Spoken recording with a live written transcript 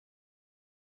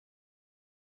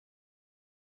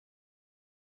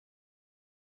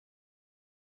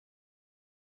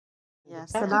Yeah,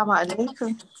 Assalamu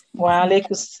alaikum. Wa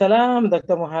alaikum salam,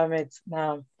 Dr. Mohammed.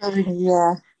 Now,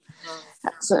 Yeah.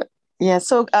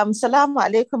 Assalamu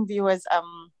alaikum, viewers.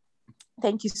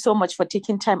 Thank you so much for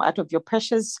taking time out of your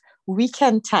precious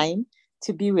weekend time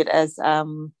to be with us.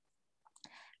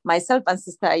 Myself and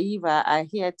Sister Aiva are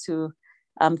here to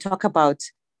talk about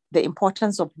the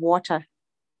importance of water,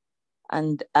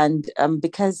 and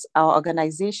because our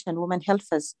organization, Women Health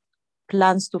First,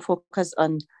 plans to focus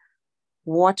on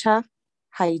water,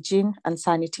 hygiene, and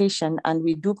sanitation, and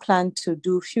we do plan to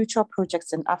do future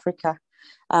projects in Africa.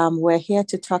 We're here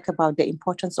to talk about the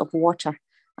importance of water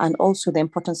and also the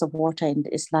importance of water in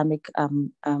the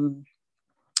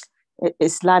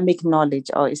Islamic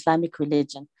knowledge or Islamic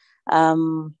religion.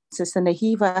 Sister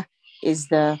Nahiva is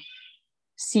the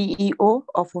CEO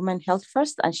of Women Health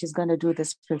First, and she's going to do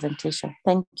this presentation.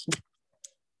 Thank you.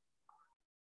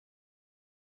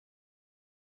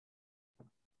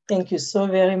 thank you so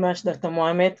very much, Dr.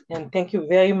 Mohammed, and thank you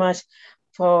very much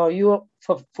for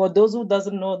those who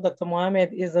doesn't know, Dr.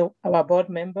 Mohammed is our board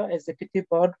member, executive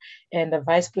board, and the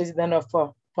vice president of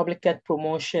public health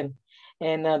promotion.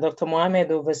 And Dr.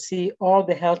 Mohammed oversees all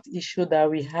the health issues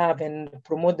that we have and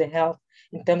promote the health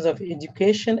in terms of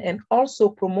education and also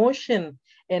promotion.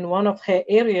 And one of her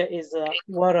area is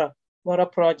water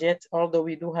project, although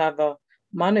we do have a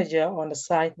manager on the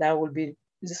site that will be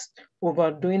just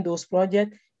overdoing those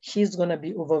projects. She's going to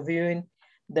be overviewing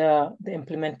the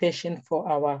implementation for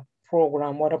our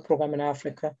program, water program in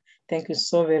Africa. Thank you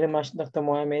so very much, Dr.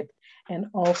 Mohammed. And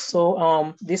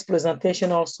also this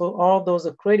presentation, also all those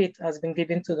credit has been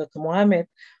given to Dr. Mohammed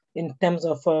in terms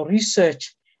of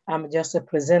research. I'm just a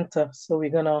presenter, so we're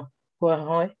gonna go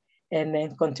ahead and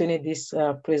then continue this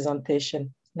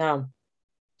presentation. Now,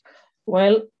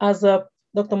 well, as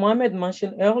Dr. Mohammed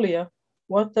mentioned earlier,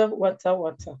 water.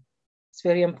 It's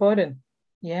very important.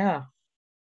 Yeah,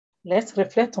 let's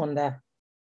reflect on that.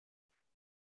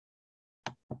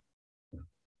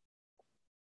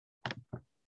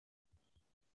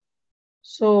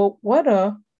 So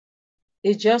water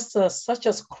is just such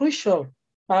a crucial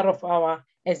part of our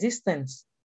existence,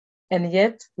 and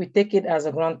yet we take it as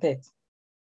a granted.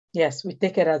 Yes, we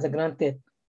take it as a granted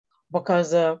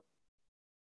because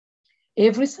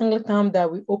every single time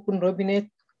that we open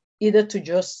Robinet, either to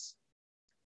just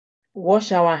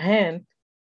wash our hand,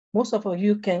 most of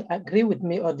you can agree with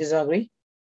me or disagree,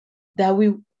 that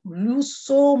we lose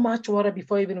so much water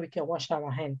before even we can wash our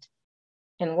hand.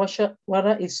 And water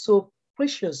is so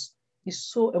precious, is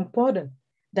so important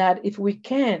that if we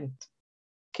can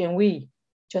we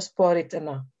just pour it in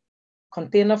a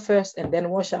container first and then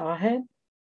wash our hand?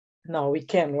 No, we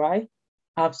can, right?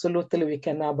 Absolutely we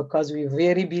can now because we're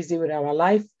very busy with our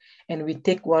life and we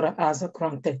take water as a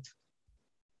granted.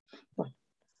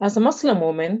 As a Muslim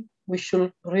woman, we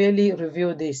should really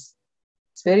review this.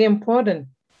 It's very important,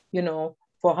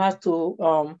 for her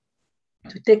to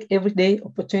take everyday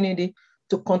opportunity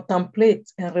to contemplate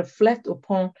and reflect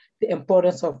upon the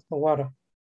importance of the water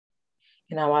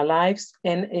in our lives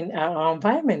and in our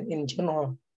environment in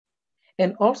general.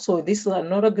 And also, this is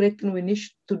another great thing we need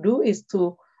to do is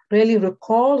to really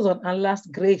recall on Allah's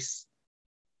grace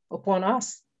upon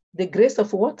us, the grace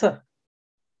of water.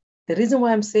 The reason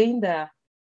why I'm saying that,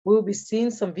 we'll be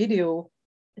seeing some video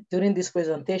during this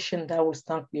presentation that will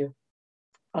stump you,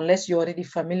 unless you're already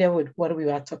familiar with what we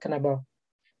are talking about.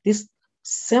 These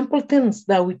simple things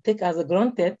that we take as a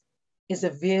granted is a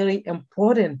very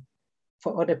important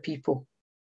for other people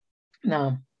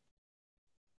now,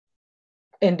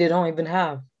 and they don't even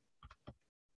have.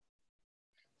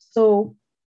 So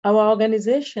our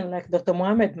organization, like Dr.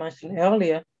 Mohammed mentioned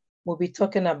earlier, will be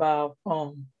talking about,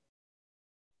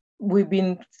 we've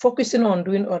been focusing on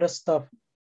doing other stuff,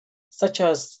 such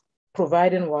as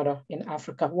providing water in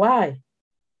Africa. Why?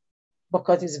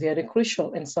 Because it's very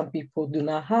crucial and some people do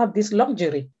not have this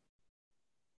luxury.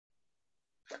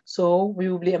 So we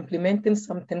will be implementing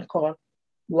something called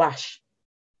WASH.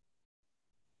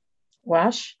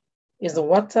 WASH is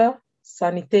water,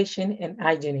 sanitation, and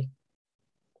hygiene.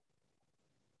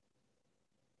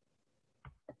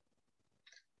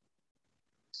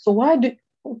 So why do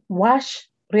WASH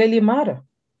really matter?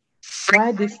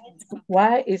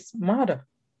 Why is matter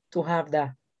to have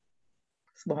that?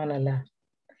 Subhanallah.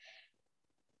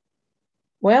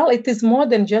 Well, it is more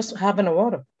than just having a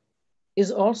water.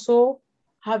 It's also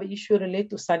have issue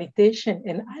related to sanitation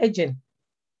and hygiene.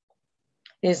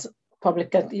 Is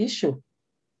public health issue.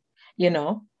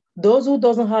 Those who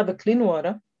doesn't have a clean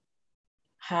water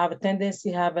have a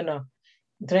tendency having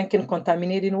drinking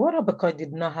contaminated water because they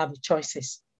do not have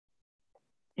choices.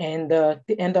 And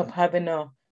they end up having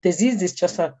diseases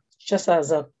just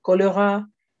as a cholera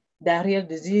diarrheal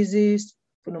diseases,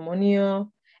 pneumonia,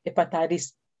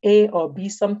 hepatitis A or B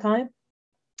sometimes.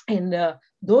 And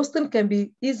those things can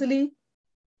be easily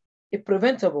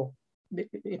preventable.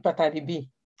 Hepatitis B,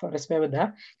 for respect with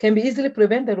that, can be easily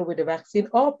preventable with the vaccine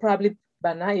or probably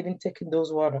by not even taking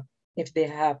those water if they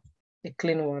have the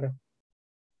clean water,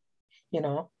 you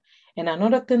know. And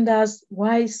another thing that's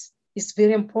why it's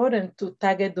very important to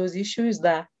target those issues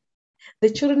that the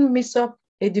children miss up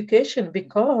education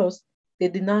because they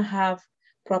did not have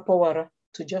proper water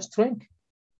to just drink,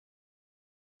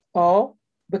 or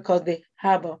because they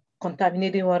have a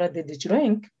contaminated water that they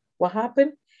drink. What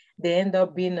happened? They end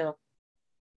up being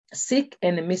sick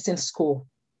and missing school,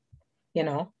 you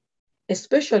know,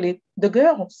 especially the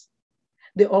girls.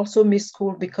 They also miss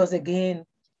school because, again,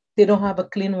 they don't have a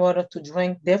clean water to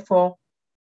drink. Therefore,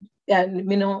 and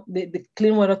the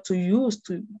clean water to use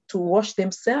to wash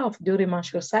themselves during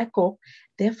menstrual cycle.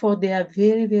 Therefore, they are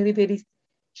very, very, very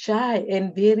shy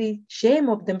and very shame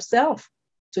of themselves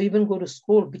to even go to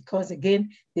school because, again,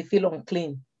 they feel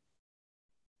unclean.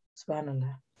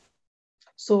 Subhanallah.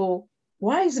 So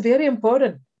why is very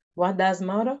important? What does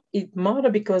matter? It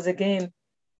matters because, again,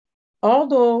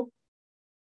 although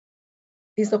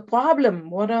it's a problem,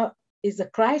 water is a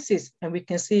crisis, and we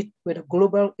can see it with a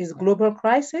global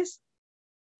crisis,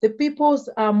 the peoples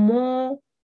are more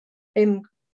in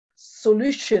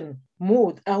solution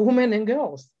mode are women and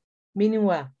girls, meaning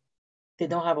what? They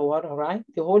don't have a water, right?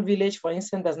 The whole village, for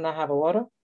instance, does not have a water.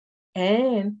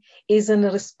 And it's a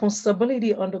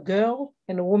responsibility on the girl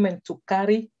and the woman to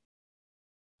carry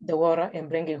the water and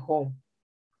bring it home.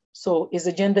 So it's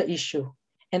a gender issue.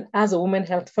 And as a woman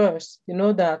health first, you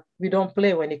know that we don't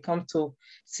play when it comes to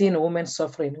seeing a woman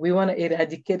suffering. We want to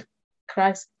eradicate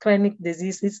chronic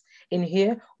diseases in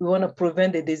here. We want to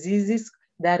prevent the diseases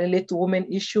that relate to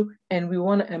women issue, and we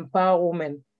want to empower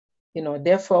women. You know,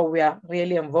 therefore, we are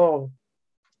really involved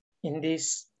in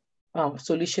this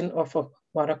solution of a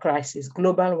water crisis,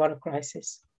 global water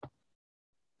crisis.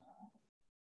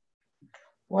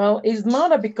 Well, it's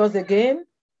not because, again,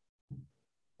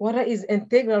 water is an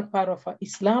integral part of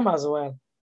Islam as well.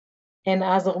 And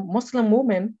as a Muslim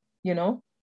woman, you know,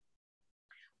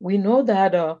 we know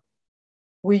that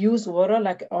we use water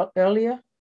like earlier,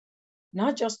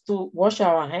 not just to wash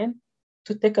our hands,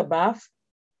 to take a bath,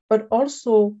 but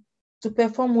also to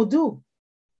perform wudu,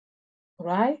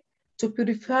 right? To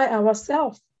purify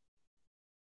ourselves,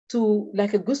 to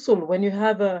like a ghusl when you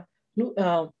have a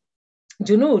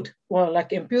junud, or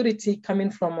like impurity coming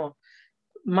from a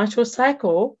menstrual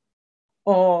cycle,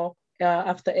 or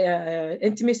after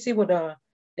intimacy with a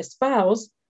spouse,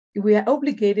 we are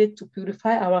obligated to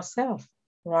purify ourselves,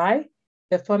 right?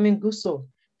 Performing ghusl.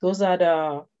 Those are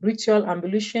the ritual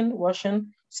ablution,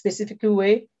 washing specific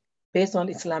way based on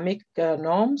Islamic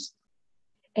norms.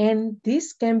 And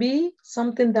this can be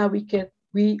something that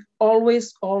we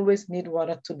always need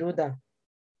water to do that.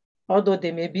 Although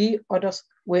there may be other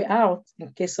way out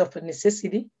in case of a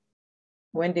necessity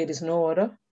when there is no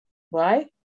water, right?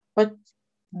 But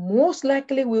most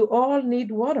likely we all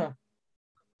need water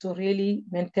to really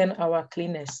maintain our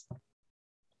cleanness.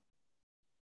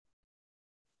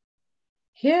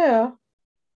 Here,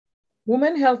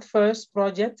 Women Health First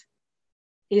project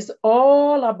is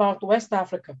all about West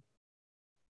Africa,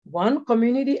 one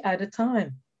community at a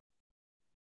time.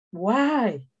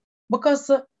 Why?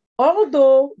 Because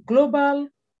although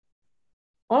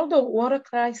water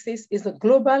crisis is a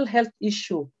global health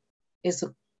issue, is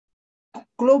a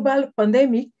global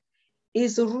pandemic,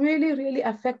 is really, really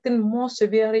affecting more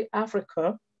severely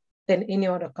Africa than any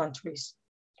other countries.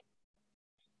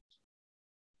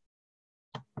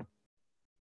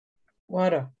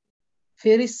 Water,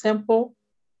 very simple,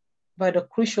 but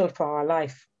crucial for our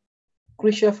life,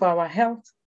 crucial for our health,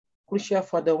 crucial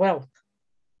for the wealth.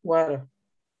 Water.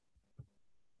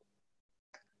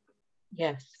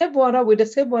 Yes, save water. With the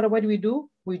save water, what do?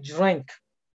 We drink,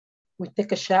 we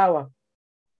take a shower,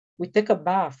 we take a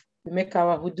bath, we make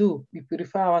our wudu, we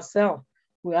purify ourselves,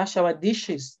 we wash our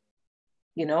dishes,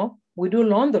 you know, we do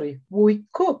laundry, we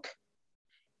cook,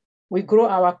 we grow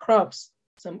our crops.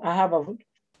 I have a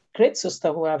great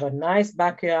sister who have a nice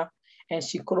backyard, and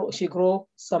she grow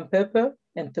some pepper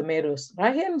and tomatoes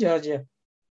right here in Georgia.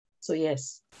 So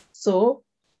yes, so,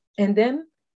 and then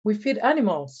we feed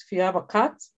animals. If you have a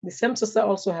cat, the same sister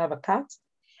also have a cat,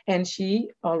 and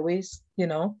she always, you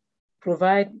know,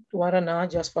 provide water not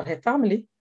just for her family,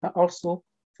 but also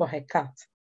for her cat.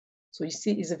 So you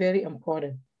see, it's very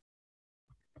important.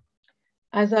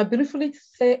 As I briefly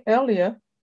said earlier,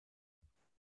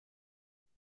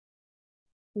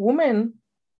 women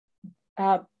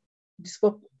are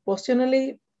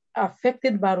disproportionately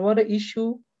affected by water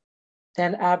issue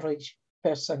than average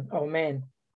person or man.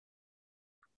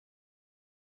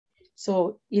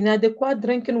 So inadequate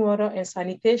drinking water and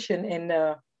sanitation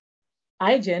and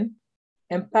hygiene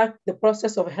impact the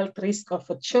process of health risk of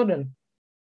children.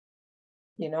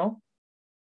 You know,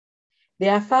 they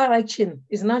are far-reaching.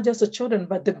 It's not just the children,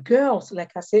 but the girls,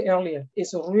 like I said earlier,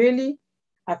 it's really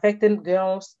affecting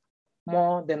girls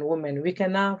more than women. We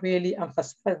cannot really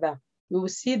emphasize that. We will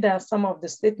see that some of the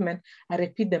statements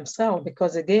repeat themselves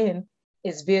because, again,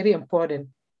 it's very important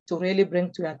to really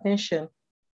bring to attention,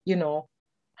 you know,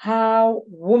 how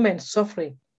women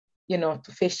suffering, you know,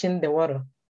 to fetching the water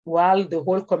while the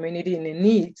whole community in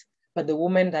need, but the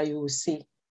women that you will see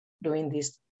doing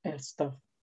this stuff.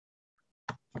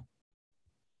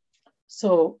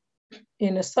 So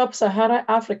in sub-Saharan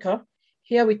Africa,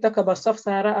 here we talk about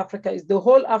sub-Saharan Africa, is the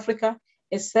whole Africa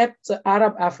except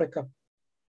Arab Africa.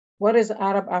 What is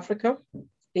Arab Africa?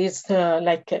 It's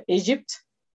like Egypt,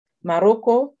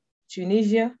 Morocco,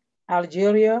 Tunisia,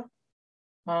 Algeria,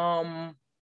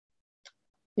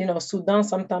 you know, Sudan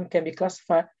sometimes can be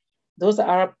classified. Those are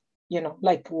Arab, you know,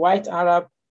 like white Arab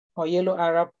or yellow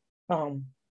Arab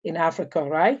in Africa,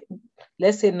 right?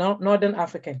 Let's say Northern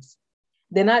Africans.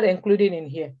 They're not included in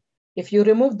here. If you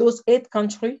remove those 8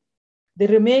 countries, the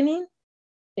remaining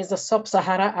is the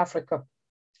sub-Saharan Africa.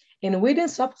 And within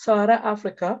sub-Saharan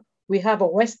Africa, we have a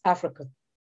West Africa.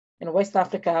 And West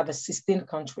Africa have 16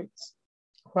 countries,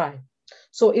 right?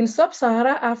 So in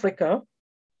sub-Saharan Africa,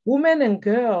 women and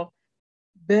girls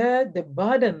bear the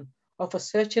burden of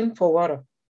searching for water.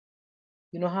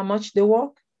 You know how much they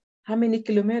walk? How many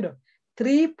kilometers?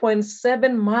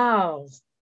 3.7 miles,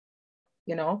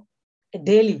 you know,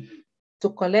 daily to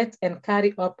collect and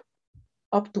carry up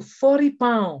to 40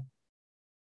 pounds,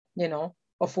 you know,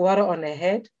 of water on their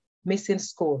head, missing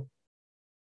school.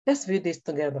 Let's view this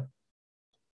together.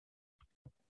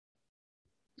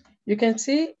 You can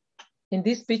see in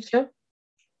this picture,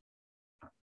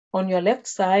 on your left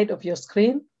side of your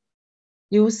screen,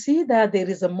 you will see that there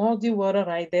is a muddy water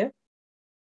right there.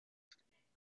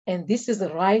 And this is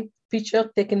the right picture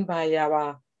taken by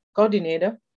our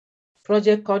coordinator,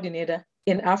 project coordinator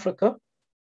in Africa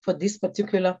for this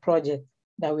particular project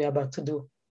that we're about to do.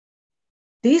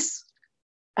 These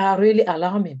are really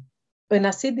alarming. When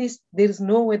I see this, there is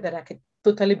no way that I can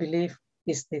totally believe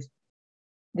this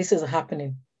is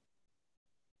happening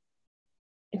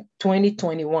in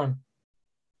 2021,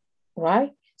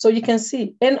 right? So you can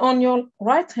see, and on your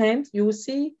right hand, you will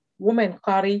see women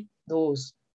carry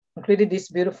those, including this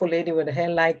beautiful lady with her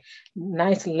like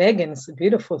nice leggings,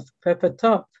 beautiful purple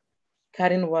top,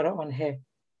 carrying water on her,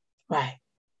 right?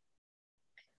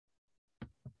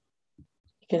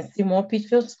 You can see more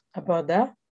pictures about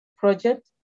that project,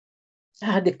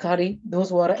 how they carry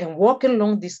those water and walking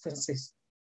long distances.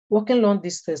 Walking long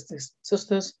distances,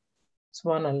 sisters,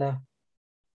 subhanallah,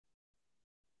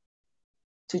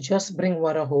 to just bring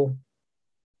water home.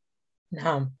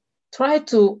 Now, try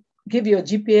to give your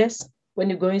GPS when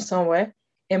you're going somewhere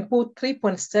and put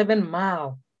 3.7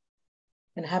 miles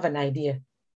and have an idea,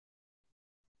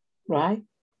 right?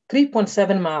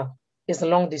 3.7 miles is a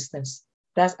long distance.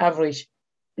 That's average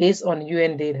based on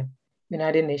UN data,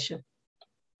 United Nations.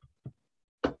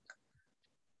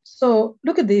 So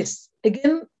look at this.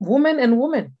 Again, woman and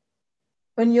woman.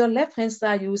 On your left-hand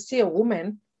side, you will see a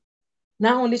woman.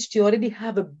 Not only she already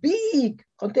have a big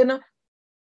container,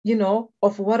 you know,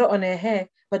 of water on her head,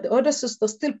 but the other sister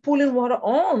still pulling water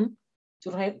on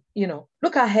to, you know,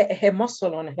 look at her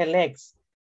muscle on her legs,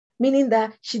 meaning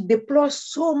that she deploys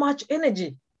so much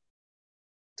energy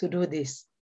to do this.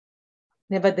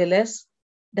 Nevertheless,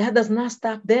 that does not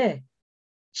stop there.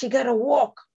 She got to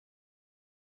walk,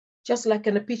 just like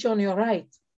in the picture on your right?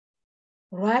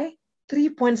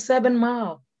 3.7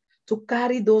 miles to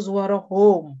carry those water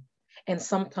home, and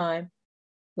sometimes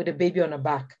with a baby on the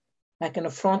back. Like in the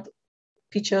front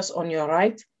pictures on your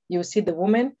right, you see the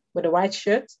woman with the white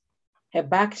shirt. Her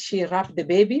back, she wrapped the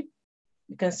baby.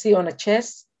 You can see on the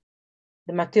chest,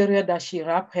 the material that she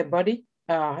wrapped her body,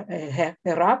 her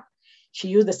wrap. She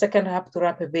used the second wrap to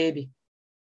wrap her baby.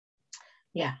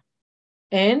 Yeah.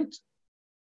 And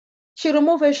she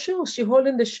removed her shoes. She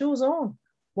holding the shoes on.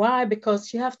 Why? Because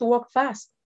she have to walk fast.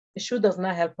 The shoe does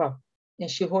not help her. And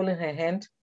she holding her hand,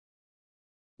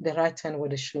 the right hand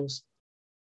with the shoes.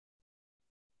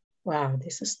 Wow,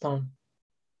 this is done.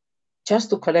 Just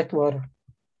to collect water.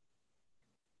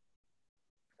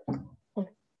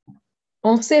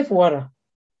 Unsafe water.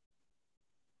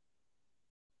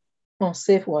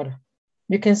 Unsafe water.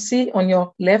 You can see on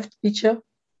your left picture,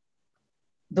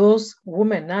 those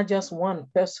women, not just one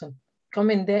person,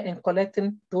 coming there and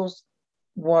collecting those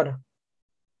water.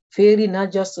 Very,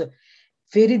 not just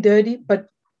very dirty, but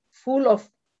full of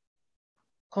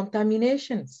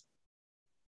contaminations.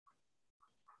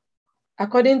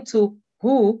 According to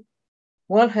WHO,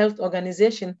 World Health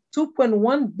Organization,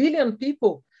 2.1 billion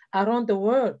people around the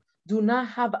world do not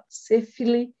have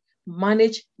safely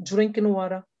managed drinking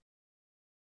water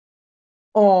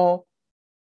or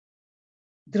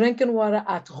drinking water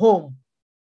at home.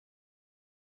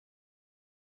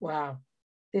 Wow,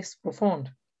 this is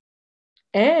profound.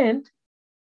 And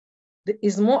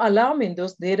is more alarming,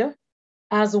 those data,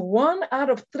 as 1 out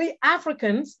of 3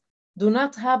 Africans do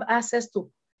not have access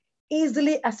to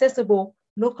easily accessible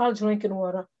local drinking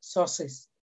water sources.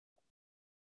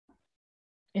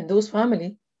 In those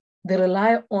families, they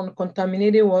rely on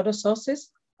contaminated water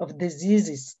sources of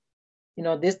diseases. You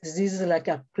know, these diseases, like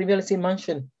I previously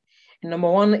mentioned. And number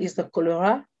 1 is the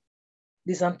cholera,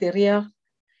 dysentery,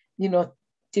 you know,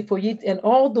 typhoid, and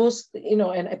all those, you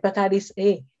know, and hepatitis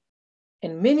A,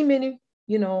 and many, many,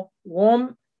 you know,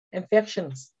 warm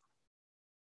infections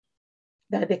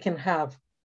that they can have.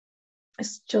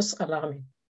 It's just alarming.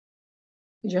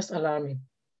 Just alarming.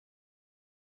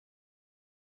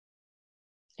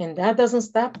 And that doesn't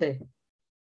stop there.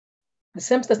 The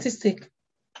same statistic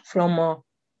from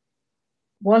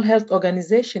World Health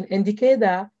Organization indicate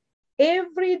that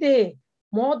every day,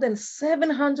 more than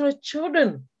 700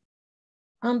 children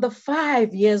under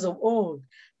 5 years of old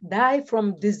die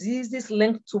from diseases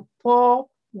linked to poor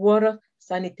water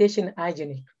sanitation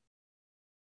hygiene.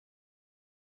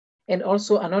 And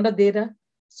also another data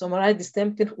summarized the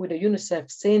same thing with the UNICEF,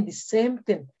 saying the same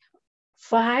thing.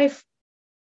 5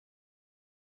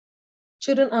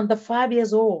 children under 5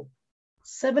 years old,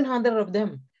 700 of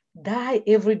them die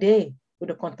every day with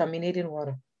the contaminated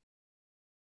water.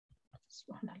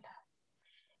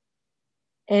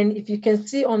 And if you can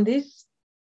see on this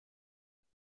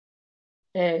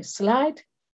slide,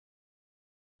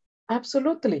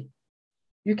 absolutely,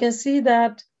 you can see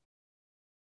that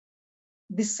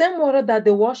the same water that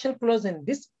they wash and clothes in,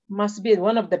 this must be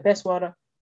one of the best water.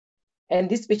 And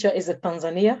this picture is a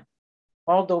Tanzania,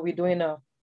 although we're doing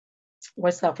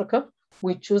West Africa.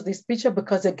 We choose this picture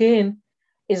because, again,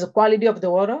 is the quality of the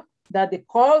water that they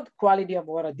call quality of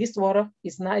water. This water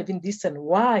is not even decent.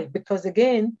 Why? Because,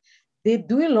 again, they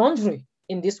do laundry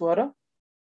in this water.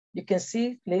 You can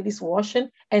see ladies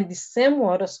washing, and the same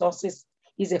water sources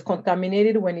is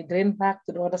contaminated when it drains back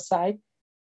to the other side.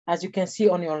 As you can see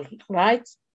on your right,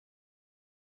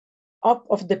 up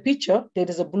of the picture, there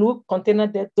is a blue container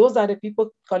there. Those are the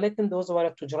people collecting those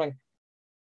water to drink.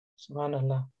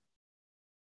 Subhanallah.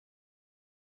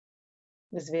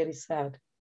 It's very sad.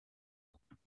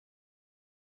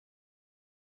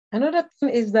 Another thing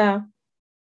is the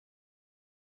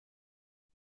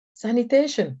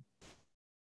sanitation.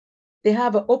 They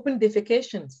have open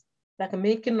defecations, like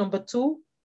making number 2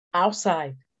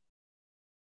 outside.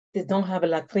 They don't have a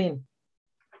latrine,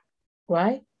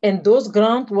 right? And those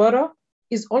groundwater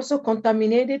is also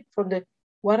contaminated from the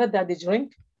water that they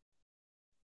drink,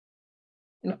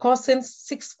 and causing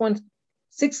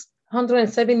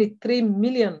 673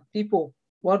 million people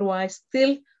worldwide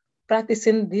still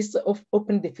practicing this of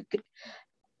open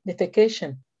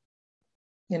defecation,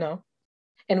 you know?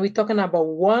 And we're talking about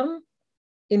 1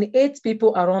 in 8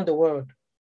 people around the world.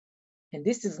 And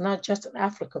this is not just in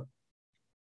Africa.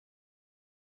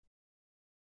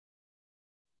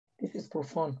 This is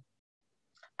profound.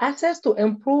 Access to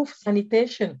improved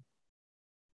sanitation.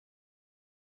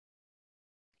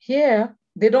 Here,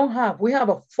 they don't have, we have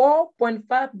a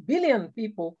 4.5 billion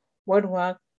people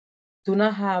worldwide do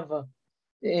not have,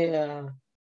 do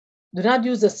not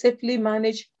use a safely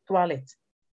managed toilet.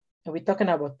 And we're talking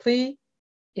about 3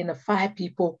 in 5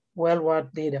 people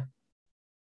worldwide data.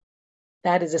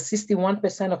 That is a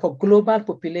 61% of a global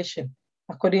population,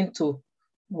 according to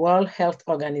World Health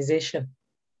Organization.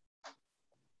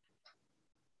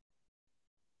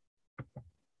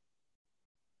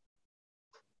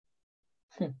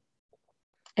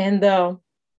 And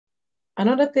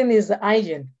another thing is the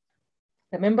hygiene.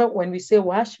 Remember, when we say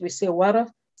wash, we say water,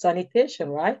 sanitation,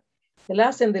 right? The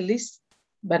last in the list,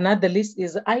 but not the least,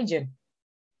 is hygiene.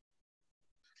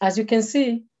 As you can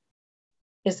see,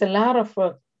 it's a lot of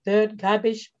dirt,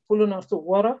 garbage pulling off the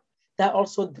water that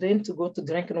also drain to go to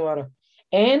drinking water.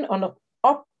 And on the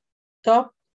up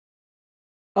top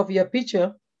of your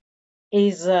picture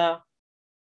is a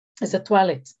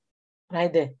toilet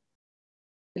right there.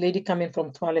 The lady coming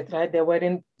from toilet, right? They're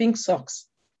wearing pink socks,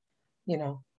 you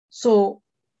know. So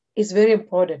it's very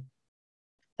important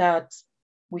that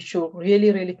we should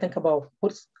really, really think about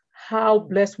how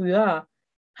blessed we are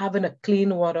having a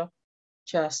clean water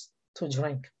just to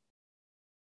drink.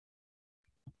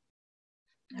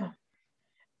 Yeah.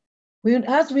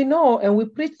 As we know, and we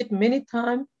preach it many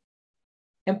times,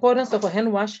 importance of a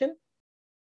hand washing,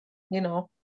 you know,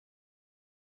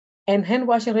 and hand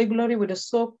washing regularly with a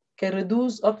soap can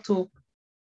reduce up to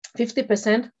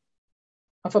 50%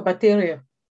 of a bacteria,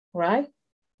 right?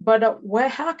 But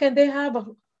how can they have a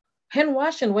hand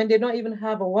washing when they don't even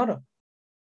have a water?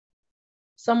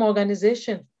 Some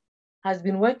organization has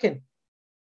been working,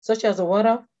 such as a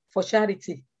Water for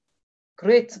Charity,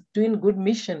 great, doing good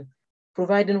mission,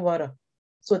 providing water.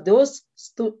 So those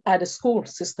are the school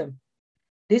system.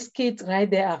 These kids right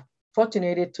there are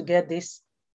fortunate to get this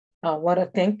water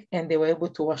tank, and they were able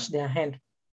to wash their hand.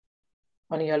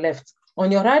 On your left.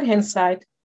 On your right hand side,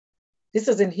 this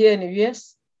is in here in the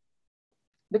US.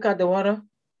 Look at the water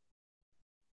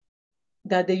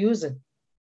that they're using.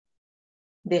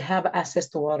 They have access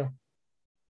to water.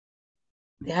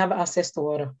 They have access to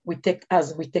water. We take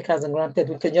as granted.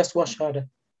 We can just wash water.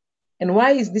 And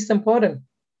why is this important?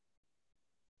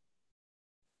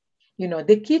 You know,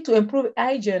 the key to improve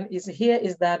hygiene is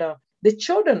that the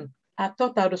children are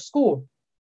taught out of school,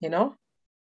 you know.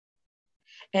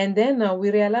 And then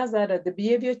we realize that the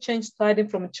behavior change starting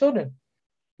from children.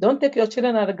 Don't take your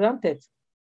children out of granted.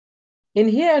 In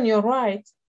here on your right,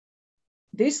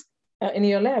 this in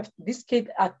your left, these kids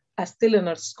are still in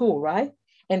a school, right?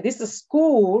 And this is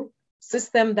school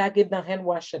system that give them hand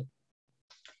washing.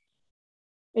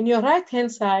 In your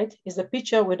right-hand side is a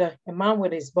picture with a mom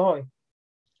with his boy.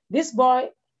 This boy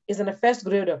is in the first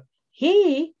grader.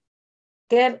 They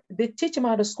teach him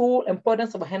out of school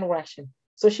importance of hand washing.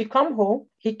 So he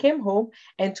came home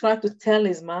and tried to tell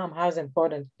his mom how it's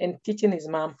important and teaching his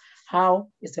mom how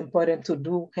it's important to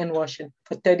do hand washing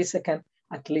for 30 seconds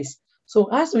at least. So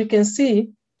as we can see,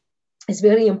 it's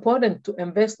very important to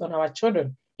invest on our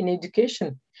children in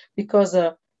education because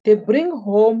they bring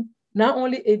home not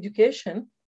only education,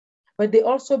 but they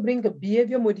also bring a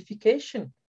behavior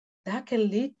modification that can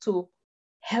lead to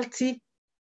healthy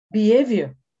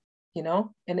behavior, you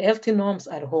know, and healthy norms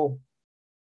at home.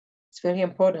 It's very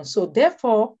important. So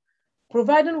therefore,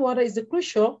 providing water is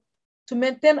crucial to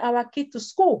maintain our kids to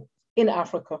school in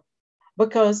Africa,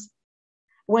 because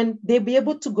when they be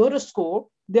able to go to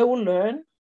school, they will learn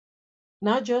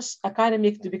not just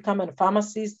academic to become a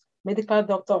pharmacist, medical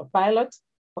doctor, or pilot,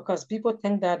 because people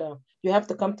think that you have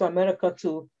to come to America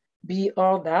to be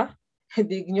all that.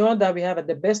 They ignore that we have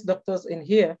the best doctors in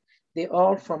here. They're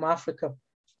all from Africa.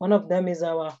 One of them is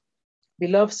our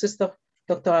beloved sister,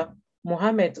 Dr.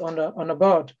 Mohammed on the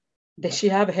board. She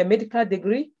have her medical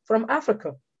degree from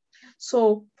Africa.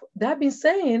 So that being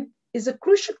saying,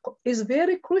 is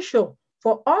very crucial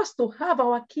for us to have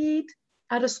our kids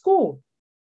at a school.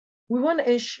 We want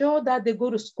to ensure that they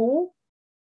go to school,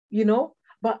 you know,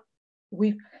 but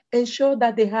we ensure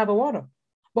that they have a water.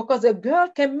 Because a girl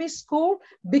can miss school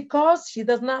because she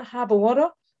does not have a water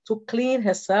to clean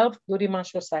herself during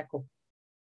menstrual cycle.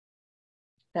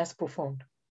 That's profound.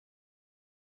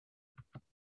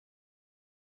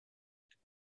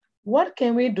 What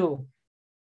can we do?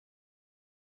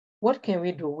 What can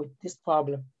we do with this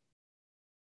problem?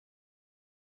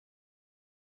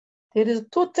 There is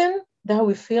two things that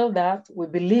we feel that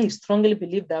we strongly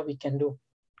believe that we can do.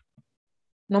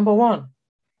 Number one,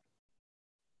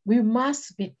 we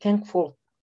must be thankful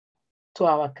to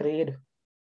our Creator,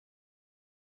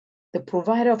 the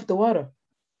provider of the water,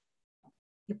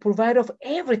 the provider of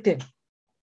everything,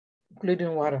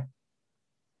 including water,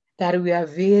 that we are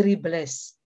very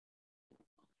blessed.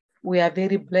 We are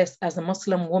very blessed as a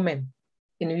Muslim woman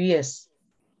in the US,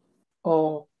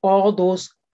 or all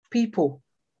those people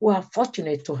who are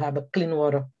fortunate to have a clean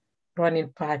water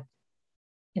running pipe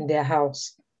in their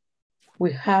house.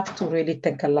 We have to really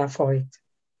thank Allah for it.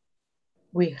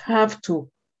 We have to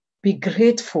be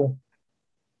grateful.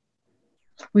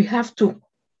 We have to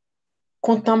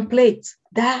contemplate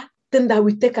that thing that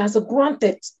we take as a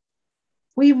granted.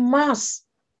 We must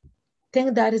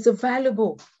think that is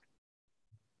valuable.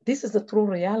 This is the true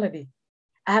reality.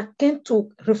 I came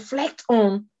to reflect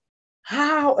on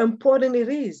how important it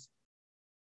is.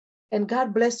 And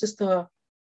God bless Sister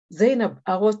Zainab.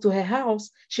 I was to her house.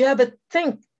 She have a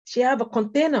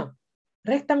container,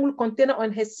 rectangle container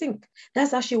on her sink.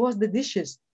 That's how she washed the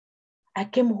dishes. I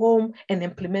came home and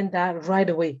implement that right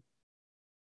away.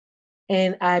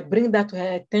 And I bring that to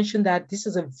her attention that this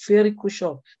is a very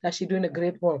crucial, that she's doing a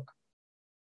great work.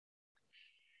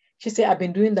 She said, I've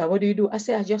been doing that. What do you do? I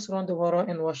said, I just run the water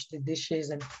and wash the dishes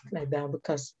and like that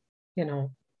because, you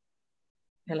know,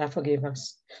 Allah forgive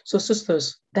us. So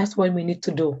sisters, that's what we need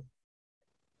to do.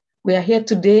 We are here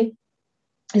today.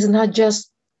 It's not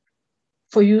just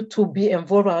for you to be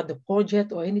involved with the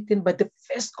project or anything, but the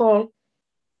first call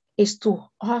is to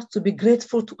us to be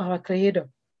grateful to our Creator,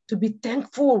 to be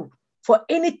thankful for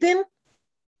anything,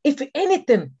 if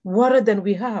anything, more than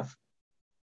we have.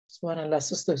 Subhanallah,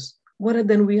 sisters, more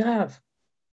than we have.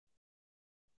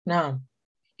 Now,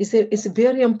 it's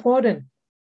very important,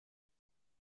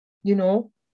 you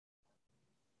know,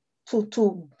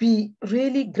 to be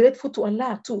really grateful to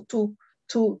Allah,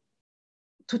 to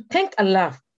thank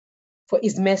Allah for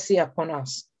His mercy upon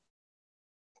us.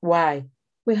 Why?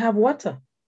 We have water.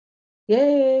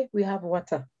 Yay, we have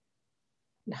water.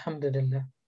 Alhamdulillah.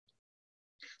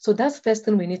 So that's first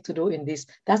thing we need to do in this.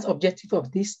 That's objective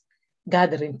of this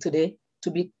gathering today,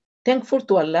 to be thankful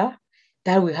to Allah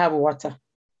that we have water.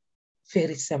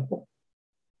 Very simple.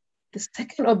 The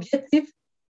second objective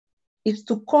is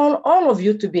to call all of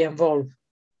you to be involved.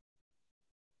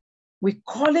 We're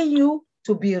calling you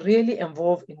to be really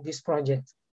involved in this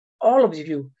project, all of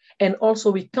you. And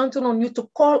also we counting on you to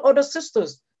call other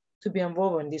sisters to be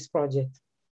involved in this project.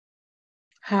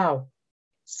 How?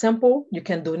 Simple, you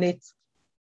can donate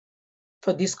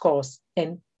for this cause.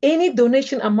 And any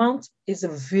donation amount is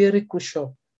very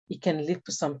crucial. It can lead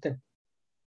to something.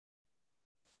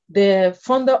 The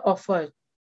founder of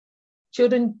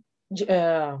Children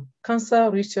Cancer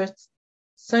Research,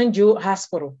 St. Joe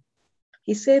Hospital,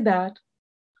 he said that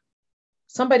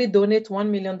somebody donate $1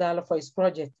 million for his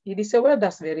project. He said, well,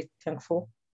 that's very thankful,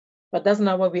 but that's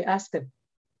not what we asked him.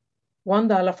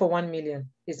 $1 for 1 million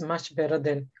is much better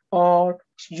than all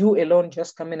you alone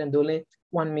just come in and donate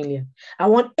 1 million. I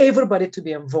want everybody to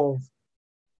be involved.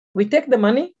 We take the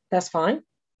money, that's fine,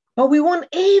 but we want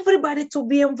everybody to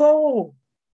be involved.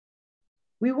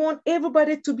 We want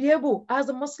everybody to be able, as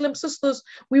the Muslim sisters,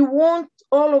 we want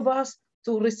all of us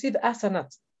to receive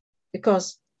asanat,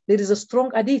 because there is a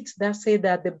strong hadith that says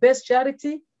that the best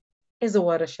charity is a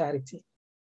water charity.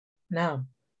 Now,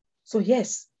 so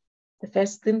yes, the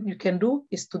first thing you can do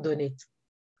is to donate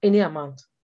any amount.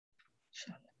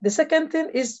 The second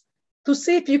thing is to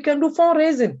see if you can do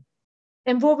fundraising,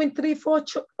 involving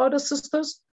 3-4 other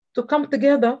sisters to come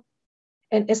together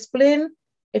and explain.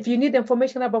 If you need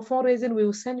information about fundraising, we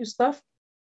will send you stuff.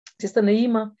 Sister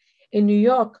Naima in New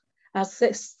York has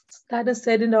started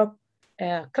setting up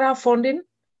crowdfunding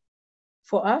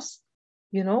for us,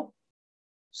 you know.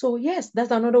 So yes,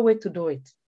 that's another way to do it.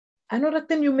 Another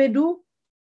thing you may do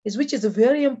is, which is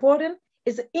very important,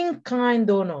 is in-kind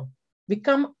donor.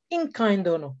 Become in-kind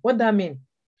donor. What that mean?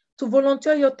 To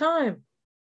volunteer your time.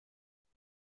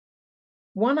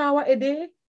 1 hour a day,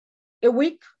 a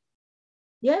week.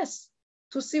 Yes.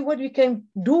 To see what you can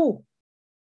do,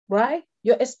 right?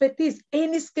 Your expertise,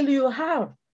 any skill you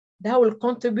have that will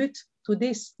contribute to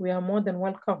this, we are more than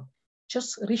welcome.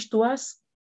 Just reach to us.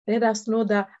 Let us know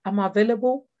that I'm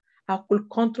available. I will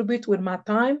contribute with my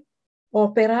time,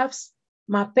 or perhaps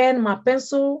my pen, my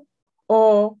pencil,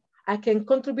 or I can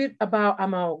contribute about,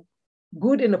 I'm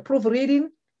good in the proofreading.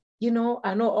 You know,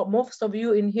 I know most of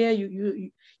you in here,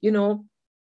 you know,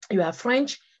 you have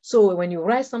French. So when you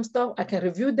write some stuff, I can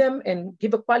review them and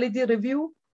give a quality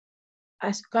review,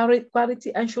 as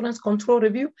quality assurance control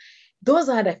review. Those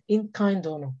are the in-kind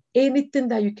donor. Anything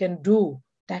that you can do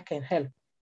that can help.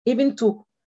 Even to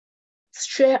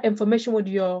share information with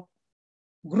your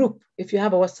group. If you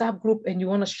have a WhatsApp group and you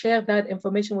want to share that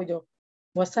information with your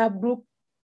WhatsApp group,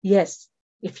 yes.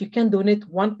 If you can donate,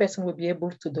 one person will be able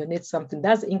to donate something.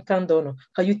 That's in-kind donor.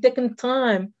 Because you're taking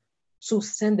time to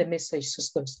send the message,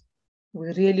 sisters.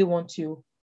 We really want you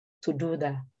to do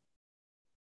that.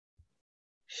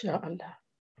 Inshallah.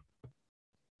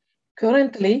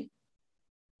 Currently,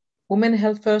 Women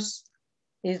Health First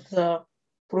is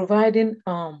providing,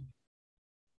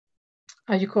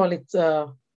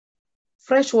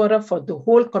 fresh water for the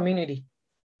whole community.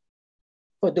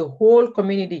 For the whole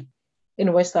community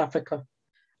in West Africa.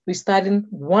 We're starting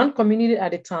one community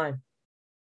at a time.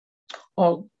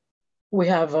 We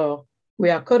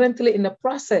are currently in the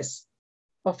process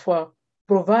of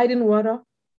providing water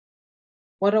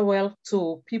well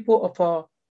to people of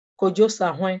Kojo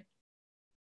Sahwen.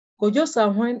 Kojo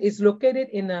Sahwen is located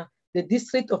in the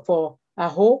district of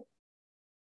Aho,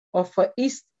 of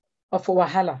east of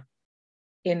Wahala.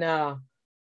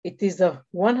 It is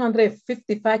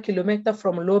 155 kilometers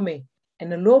from Lomé,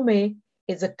 and Lomé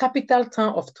is the capital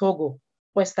town of Togo,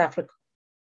 West Africa.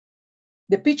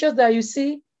 The pictures that you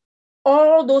see,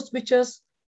 all those pictures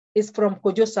is from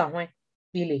Kojo Sahwen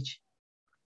village.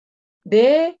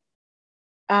 They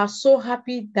are so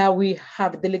happy that we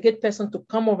have a delegate person to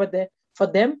come over there for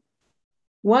them.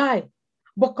 Why?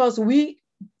 Because we,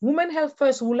 Women Health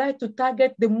First, would like to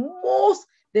target the most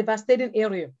devastating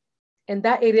area, and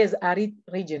that area is arid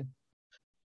region.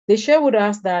 They share with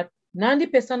us that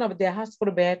 90% of their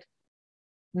hospital bed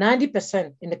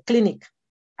 90% in the clinic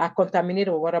are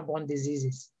contaminated with waterborne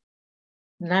diseases.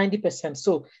 90%.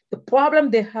 So the problem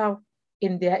they have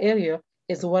in their area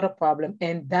is a water problem,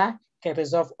 and that can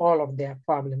resolve all of their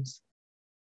problems.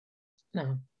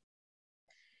 Now,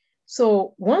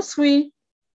 so once we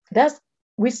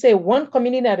say one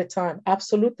community at a time,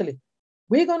 absolutely.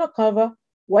 We're gonna cover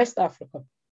West Africa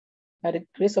by the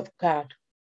grace of God.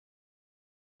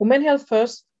 Women Health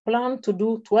First plan to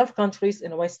do 12 countries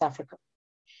in West Africa.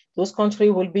 Those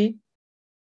countries will be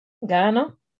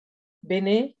Ghana,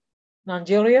 Benin,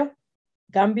 Nigeria,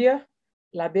 Gambia,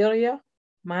 Liberia,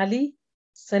 Mali,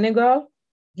 Senegal,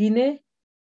 Guinea,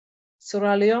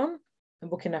 Sierra Leone,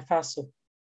 and Burkina Faso.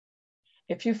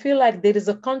 If you feel like there is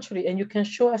a country and you can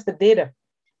show us the data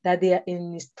that they are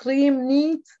in extreme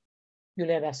need, you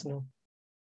let us know.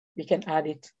 We can add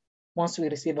it once we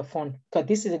receive a fund. Because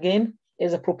this is, again,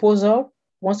 is a proposal.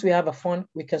 Once we have a fund,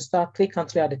 we can start 3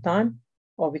 countries at a time,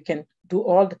 or we can do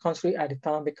all the country at a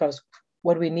time, because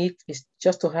what we need is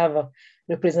just to have a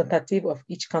representative of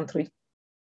each country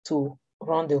to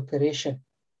run the operation.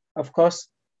 Of course,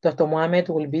 Dr. Mohamed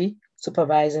will be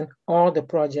supervising all the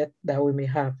projects that we may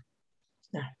have.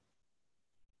 Now,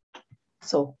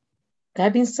 so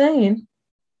that being saying,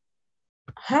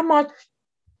 how much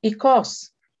it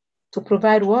costs to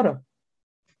provide water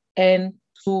and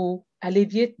to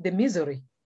alleviate the misery,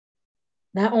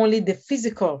 not only the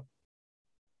physical,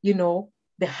 the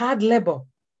hard labor,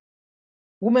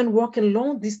 women walking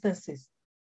long distances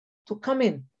to come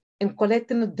in and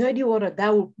collecting the dirty water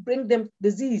that will bring them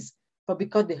disease, but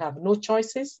because they have no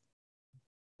choices.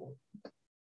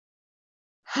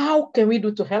 How can we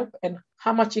do to help, and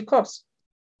how much it costs?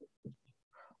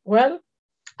 Well,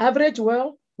 average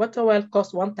water well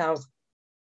costs 1,000,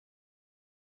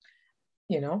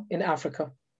 in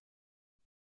Africa.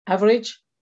 Average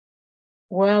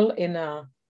well in a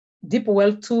deep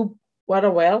well tube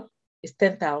water well is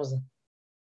 10,000.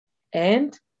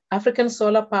 And African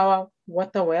solar power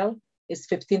water well is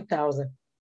 15,000.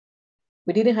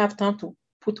 We didn't have time to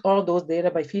put all those data,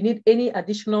 but if you need any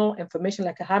additional information,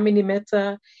 like how many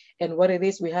meter and what it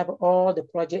is, we have all the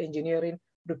project engineering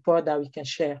report that we can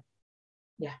share.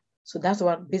 Yeah, so that's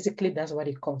what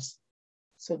it costs.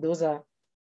 So those are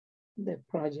the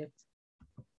projects.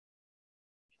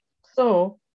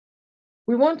 So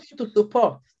we want you to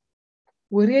support.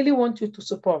 We really want you to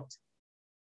support.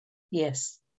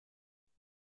 Yes.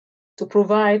 To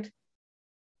provide,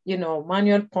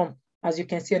 manual pump, as you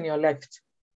can see on your left,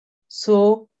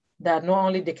 so that not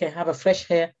only they can have a fresh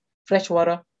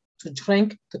water to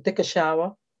drink, to take a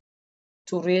shower,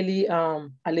 to really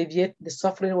alleviate the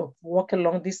suffering of walking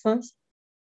long distance,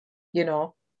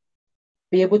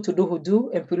 be able to do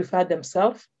wudu and purify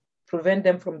themselves, prevent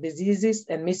them from diseases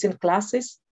and missing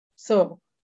classes. So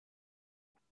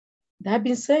that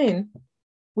being said,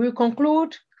 we'll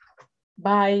conclude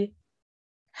by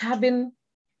having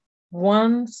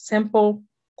one simple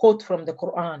quote from the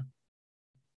Quran.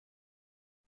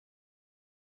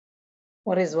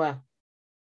 What is what?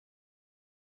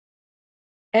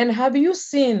 And have you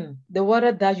seen the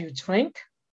water that you drink?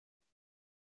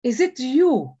 Is it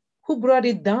you who brought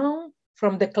it down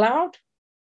from the cloud?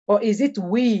 Or is it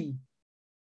we,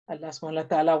 Allah subhanahu wa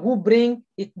ta'ala, who bring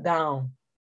it down?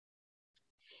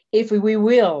 If we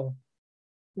will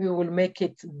make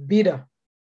it bitter.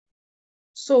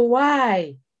 So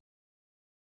why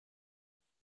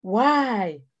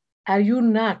are you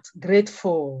not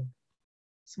grateful?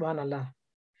 Subhanallah.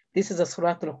 This is a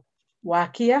Surah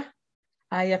Al-Waqiyah,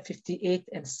 ayah 58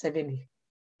 and 70.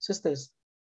 Sisters,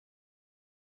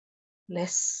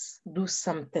 let's do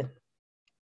something.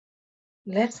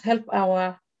 Let's help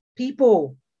our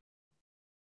people.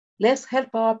 Let's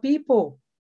help our people.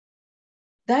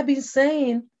 That being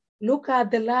saying, look at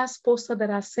the last poster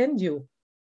that I sent you.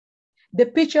 The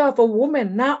picture of a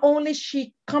woman, not only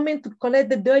she coming to collect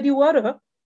the dirty water,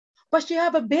 but she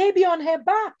have a baby on her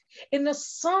back in the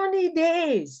sunny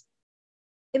days,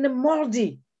 in the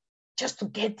Maldives, just to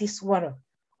get this water.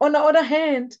 On the other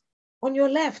hand, on your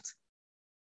left,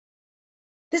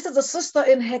 this is a sister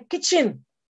in her kitchen,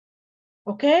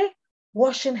 okay?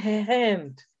 Washing her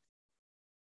hand.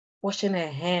 Washing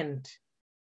her hand.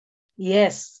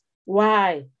 Yes,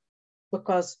 why?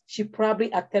 Because she probably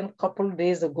attended a couple of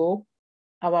days ago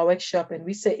our workshop, and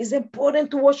we say, it's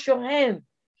important to wash your hand.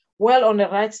 Well, on the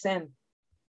right hand,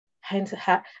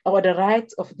 or the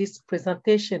right of this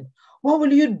presentation, what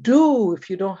will you do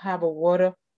if you don't have a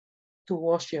water to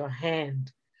wash your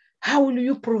hand? How will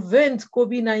you prevent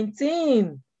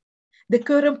COVID-19, the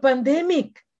current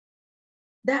pandemic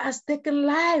that has taken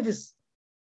lives?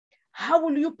 How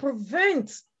will you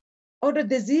prevent other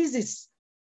diseases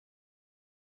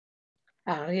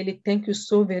I really thank you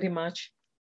so very much,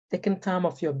 taking time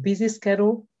of your busy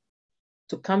schedule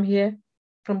to come here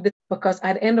because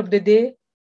at the end of the day,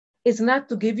 it's not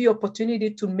to give you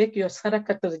opportunity to make your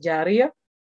sadaqat al-jariyah,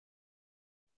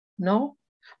 no,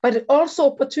 but also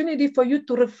opportunity for you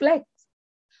to reflect,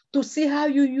 to see how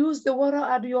you use the water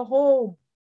at your home.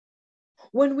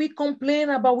 When we complain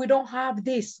about we don't have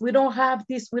this, we don't have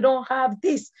this, we don't have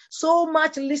this, so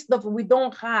much list of we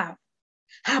don't have.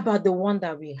 How about the one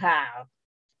that we have?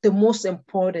 The most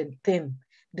important thing,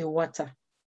 the water.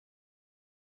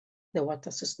 The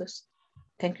water, sisters.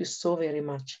 Thank you so very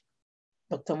much.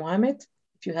 Dr. Mohammed,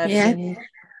 if you have any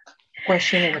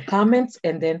question and comments,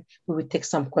 and then we will take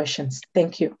some questions.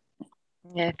 Thank you.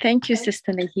 Yeah, thank you,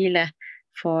 Sister Nahila,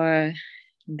 for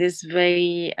this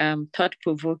very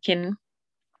thought-provoking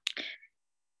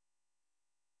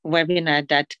webinar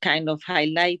that kind of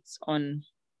highlights on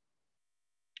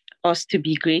us to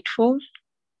be grateful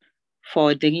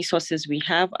for the resources we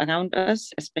have around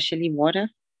us, especially water.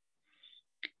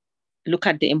 Look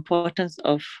at the importance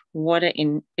of water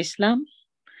in Islam,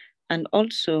 and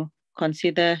also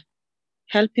consider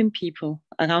helping people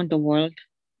around the world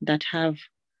that have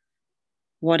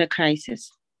water crisis.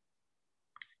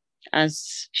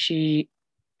 As she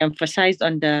emphasized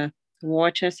on the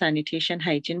water sanitation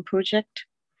hygiene project,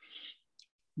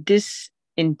 this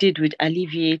indeed would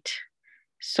alleviate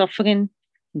suffering,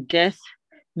 death,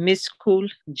 missed school,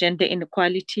 gender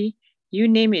inequality, you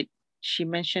name it, she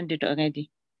mentioned it already.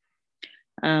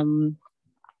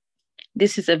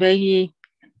 This is a very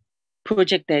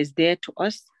project that is dear to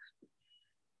us,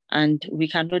 and we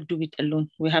cannot do it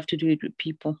alone. We have to do it with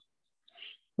people.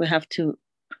 We have to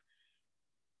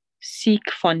seek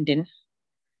funding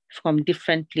from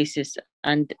different places,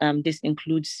 and this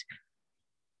includes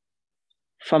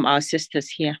from our sisters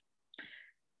here.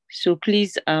 So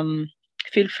please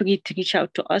feel free to reach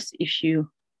out to us if you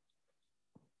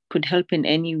could help in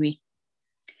any way.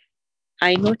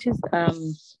 I noticed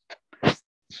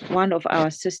one of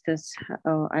our sisters,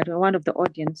 one of the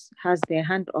audience has their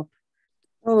hand up.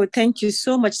 Oh, thank you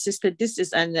so much, sister. This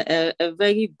is a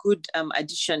very good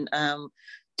addition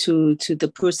to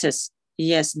the process.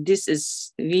 Yes, this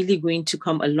is really going to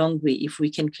come a long way if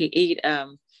we can create.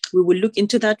 We will look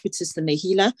into that with Sister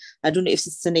Nahila. I don't know if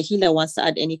Sister Nahila wants to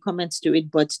add any comments to it,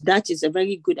 but that is a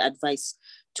very good advice,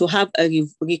 to have a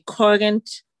recurrent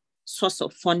source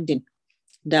of funding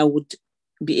that would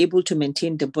be able to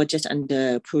maintain the budget and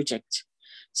the project.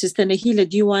 Sister Nahila,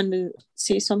 do you want to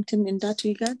say something in that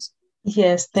regard?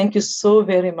 Yes, thank you so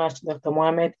very much, Dr.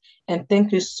 Mohammed. And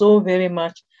thank you so very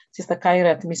much, Sister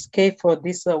Khairat, Ms. K, for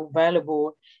this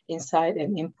valuable insight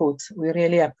and input. We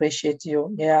really appreciate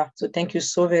you. Yeah, so thank you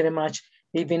so very much,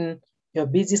 leaving your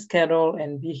busy schedule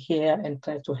and be here and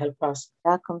try to help us.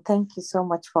 Welcome. Thank you so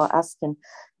much for asking,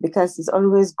 because it's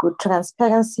always good.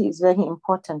 Transparency is very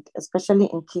important, especially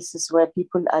in cases where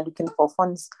people are looking for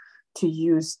funds to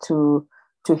use to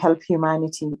help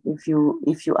humanity. If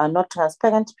you are not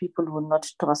transparent, people will not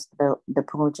trust the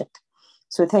project.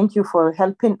 So thank you for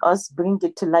helping us bring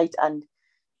it to light, and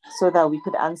so that we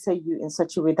could answer you in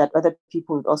such a way that other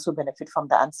people would also benefit from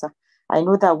the answer. I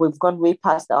know that we've gone way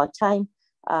past our time.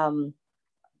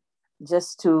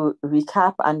 Just to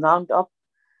recap and round up,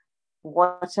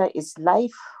 water is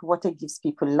life. Water gives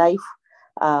people life.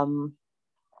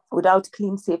 Without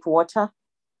clean, safe water,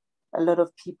 a lot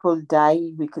of people die.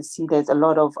 We could see there's a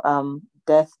lot of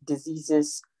death,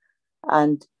 diseases.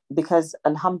 And because,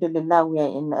 alhamdulillah, we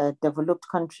are in a developed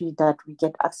country that we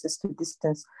get access to these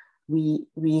things, we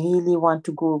really want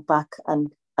to go back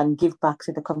and give back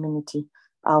to the community.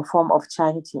 Our form of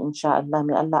charity, inshallah.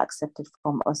 May Allah accept it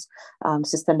from us.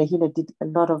 Sister Nahila did a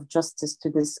lot of justice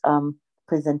to this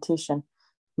presentation.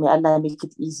 May Allah make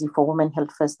it easy for Women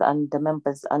Health First and the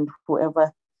members and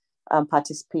whoever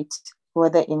participates,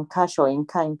 whether in cash or in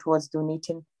kind, towards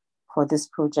donating for this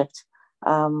project.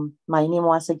 My name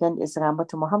once again is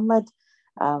Ramatu Muhammad,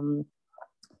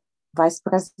 Vice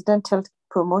President Health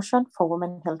Promotion for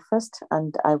Women Health First,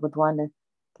 and I would want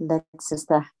to let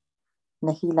Sister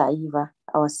Nahila Aiva,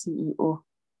 our CEO,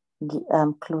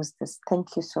 close this.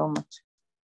 Thank you so much.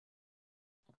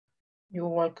 You're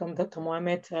welcome, Dr.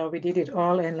 Mohammed. We did it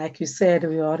all. And like you said,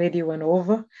 we already went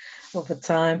over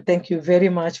time. Thank you very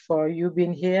much for you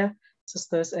being here,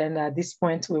 sisters. And at this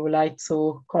point, we would like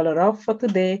to call it off for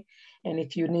today. And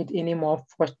if you need any more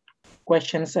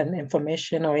questions and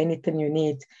information or anything you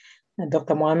need,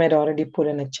 Dr. Mohammed already put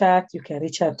in a chat. You can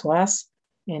reach out to us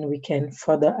and we can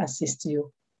further assist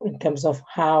you in terms of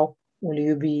how will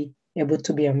you be able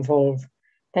to be involved.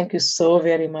 Thank you so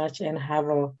very much, and have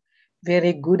a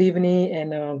very good evening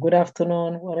and a good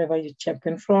afternoon, wherever you're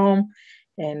checking from.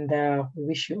 and we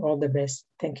wish you all the best.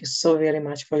 Thank you so very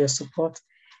much for your support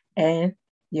and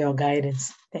your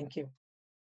guidance. Thank you.